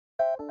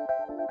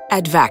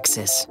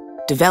Advaxis,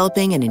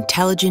 developing an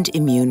intelligent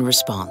immune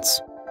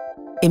response.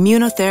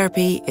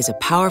 Immunotherapy is a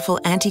powerful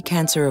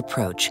anti-cancer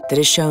approach that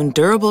has shown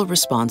durable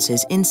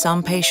responses in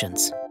some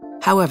patients.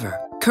 However,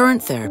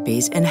 current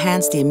therapies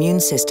enhance the immune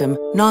system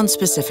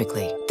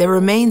non-specifically. There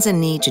remains a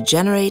need to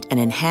generate and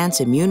enhance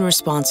immune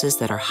responses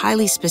that are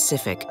highly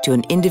specific to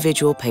an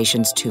individual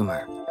patient's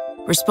tumor.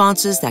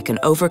 Responses that can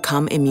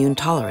overcome immune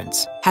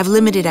tolerance, have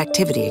limited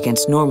activity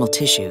against normal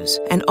tissues,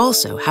 and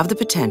also have the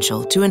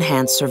potential to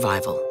enhance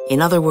survival.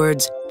 In other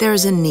words, there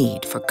is a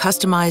need for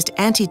customized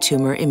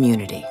anti-tumor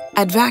immunity.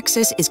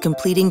 Advaxis is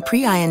completing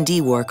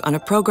pre-IND work on a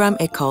program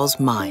it calls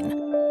My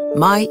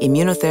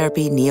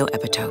Immunotherapy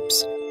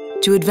Neo-Epitopes,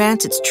 to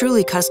advance its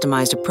truly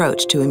customized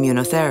approach to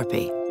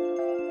immunotherapy.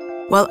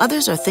 While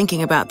others are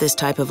thinking about this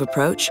type of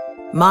approach,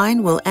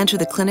 mine will enter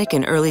the clinic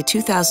in early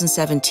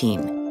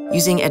 2017,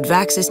 using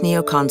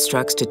Advaxis-NEO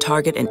constructs to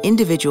target an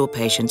individual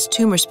patient's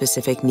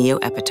tumor-specific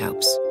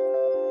neo-epitopes.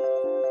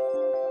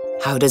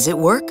 How does it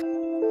work?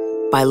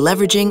 By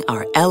leveraging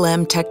our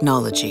LM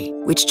technology,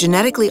 which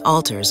genetically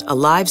alters a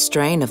live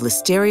strain of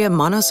Listeria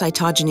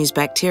monocytogenes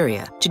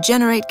bacteria to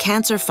generate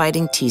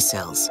cancer-fighting T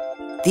cells.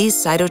 These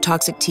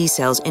cytotoxic T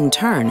cells, in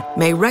turn,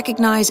 may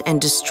recognize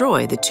and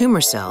destroy the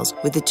tumor cells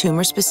with the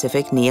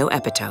tumor-specific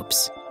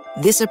neo-epitopes.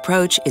 This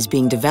approach is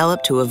being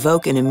developed to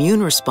evoke an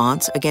immune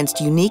response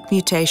against unique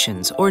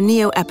mutations or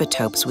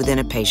neo-epitopes within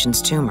a patient's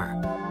tumor.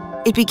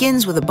 It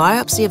begins with a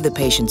biopsy of the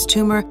patient's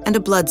tumor and a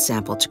blood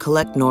sample to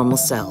collect normal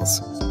cells.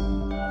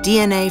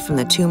 DNA from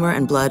the tumor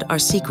and blood are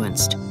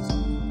sequenced,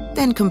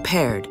 then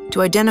compared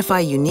to identify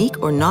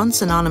unique or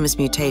non-synonymous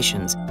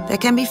mutations that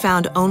can be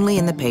found only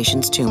in the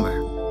patient's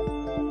tumor.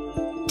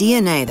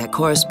 DNA that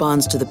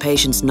corresponds to the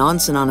patient's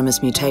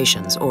non-synonymous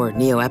mutations, or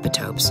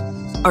neo-epitopes,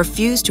 are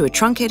fused to a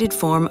truncated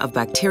form of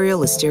bacterial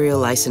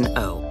Listeriolysin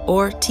O,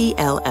 or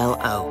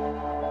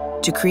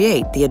TLLO, to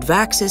create the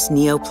Advaxis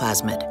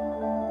neoplasmid.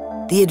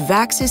 The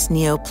Advaxis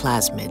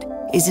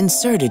neoplasmid is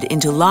inserted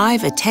into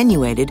live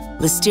attenuated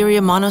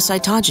Listeria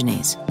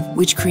monocytogenes,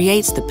 which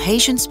creates the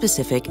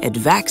patient-specific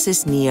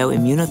Advaxis-NEO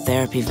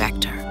immunotherapy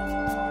vector.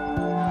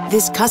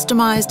 This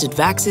customized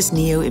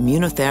Advaxis-NEO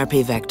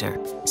immunotherapy vector,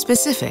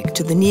 specific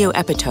to the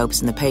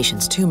neo-epitopes in the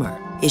patient's tumor,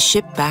 is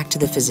shipped back to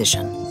the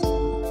physician.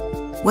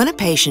 When a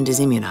patient is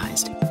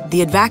immunized,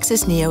 the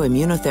Advaxis-NEO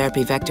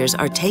immunotherapy vectors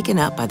are taken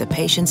up by the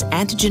patient's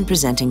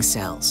antigen-presenting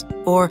cells,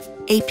 or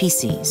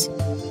APCs.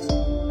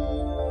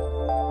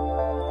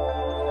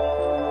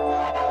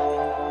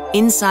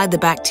 Inside the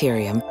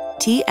bacterium,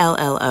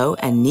 TLLO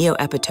and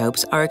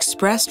neo-epitopes are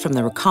expressed from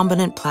the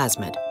recombinant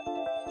plasmid.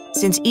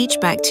 Since each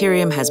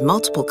bacterium has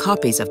multiple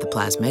copies of the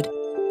plasmid,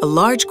 a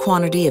large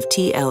quantity of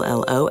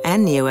TLLO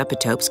and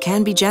neo-epitopes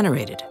can be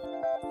generated.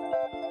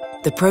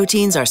 The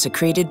proteins are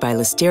secreted by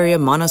Listeria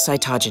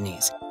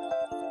monocytogenes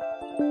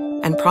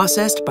and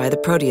processed by the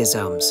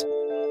proteasomes.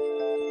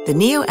 The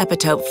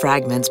neo-epitope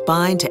fragments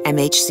bind to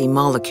MHC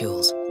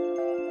molecules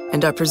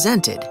and are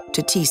presented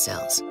to T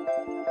cells.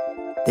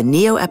 The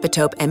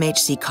neo-epitope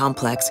MHC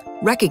complex,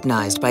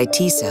 recognized by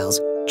T cells,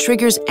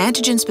 triggers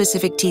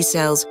antigen-specific T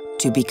cells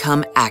to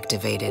become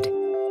activated.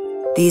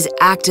 These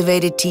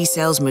activated T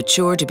cells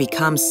mature to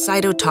become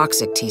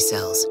cytotoxic T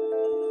cells,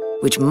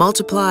 which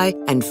multiply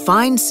and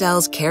find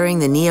cells carrying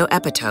the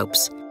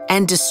neo-epitopes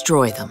and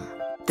destroy them.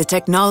 The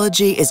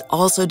technology is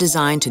also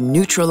designed to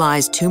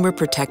neutralize tumor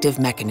protective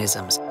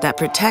mechanisms that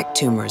protect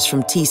tumors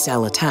from T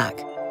cell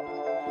attack.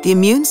 The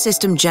immune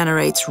system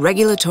generates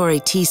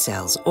regulatory T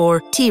cells,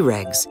 or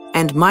Tregs,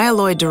 and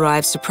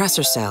myeloid-derived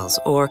suppressor cells,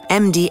 or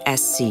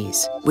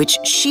MDSCs, which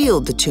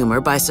shield the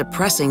tumor by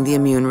suppressing the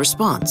immune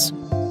response.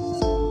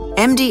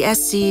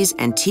 MDSCs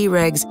and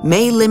Tregs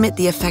may limit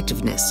the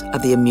effectiveness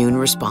of the immune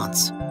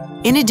response.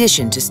 In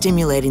addition to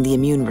stimulating the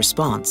immune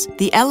response,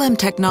 the LM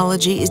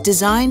technology is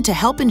designed to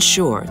help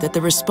ensure that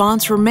the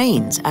response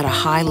remains at a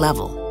high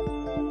level.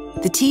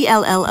 The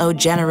TLLO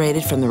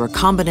generated from the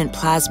recombinant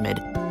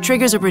plasmid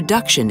triggers a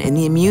reduction in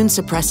the immune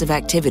suppressive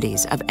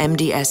activities of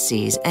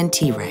MDSCs and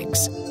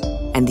Tregs,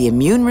 and the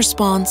immune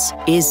response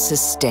is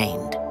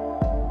sustained.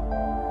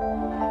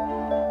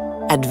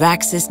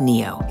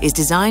 Advaxis-NEO is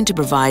designed to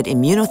provide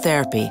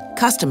immunotherapy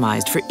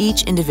customized for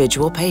each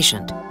individual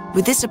patient.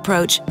 With this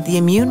approach, the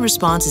immune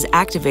response is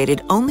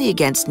activated only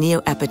against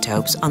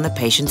neo-epitopes on the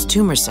patient's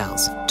tumor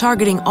cells,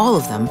 targeting all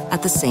of them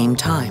at the same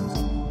time.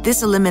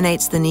 This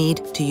eliminates the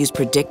need to use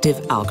predictive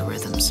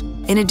algorithms.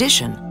 In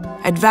addition,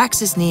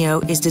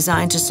 Advaxis-NEO is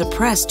designed to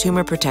suppress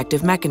tumor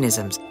protective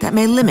mechanisms that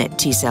may limit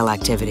T cell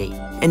activity,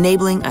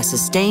 enabling a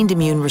sustained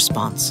immune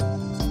response.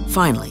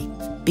 Finally,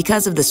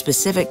 because of the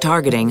specific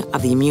targeting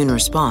of the immune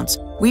response,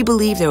 we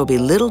believe there will be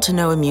little to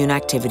no immune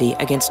activity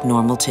against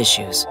normal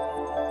tissues.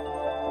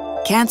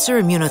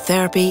 Cancer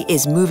immunotherapy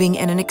is moving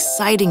in an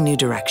exciting new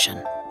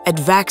direction.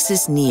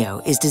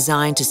 Advaxis-NEO is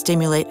designed to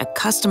stimulate a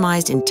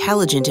customized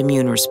intelligent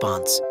immune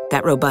response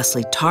that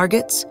robustly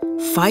targets,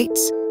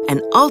 fights,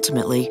 and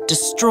ultimately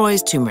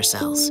destroys tumor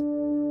cells.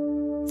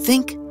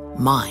 Think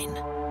mine.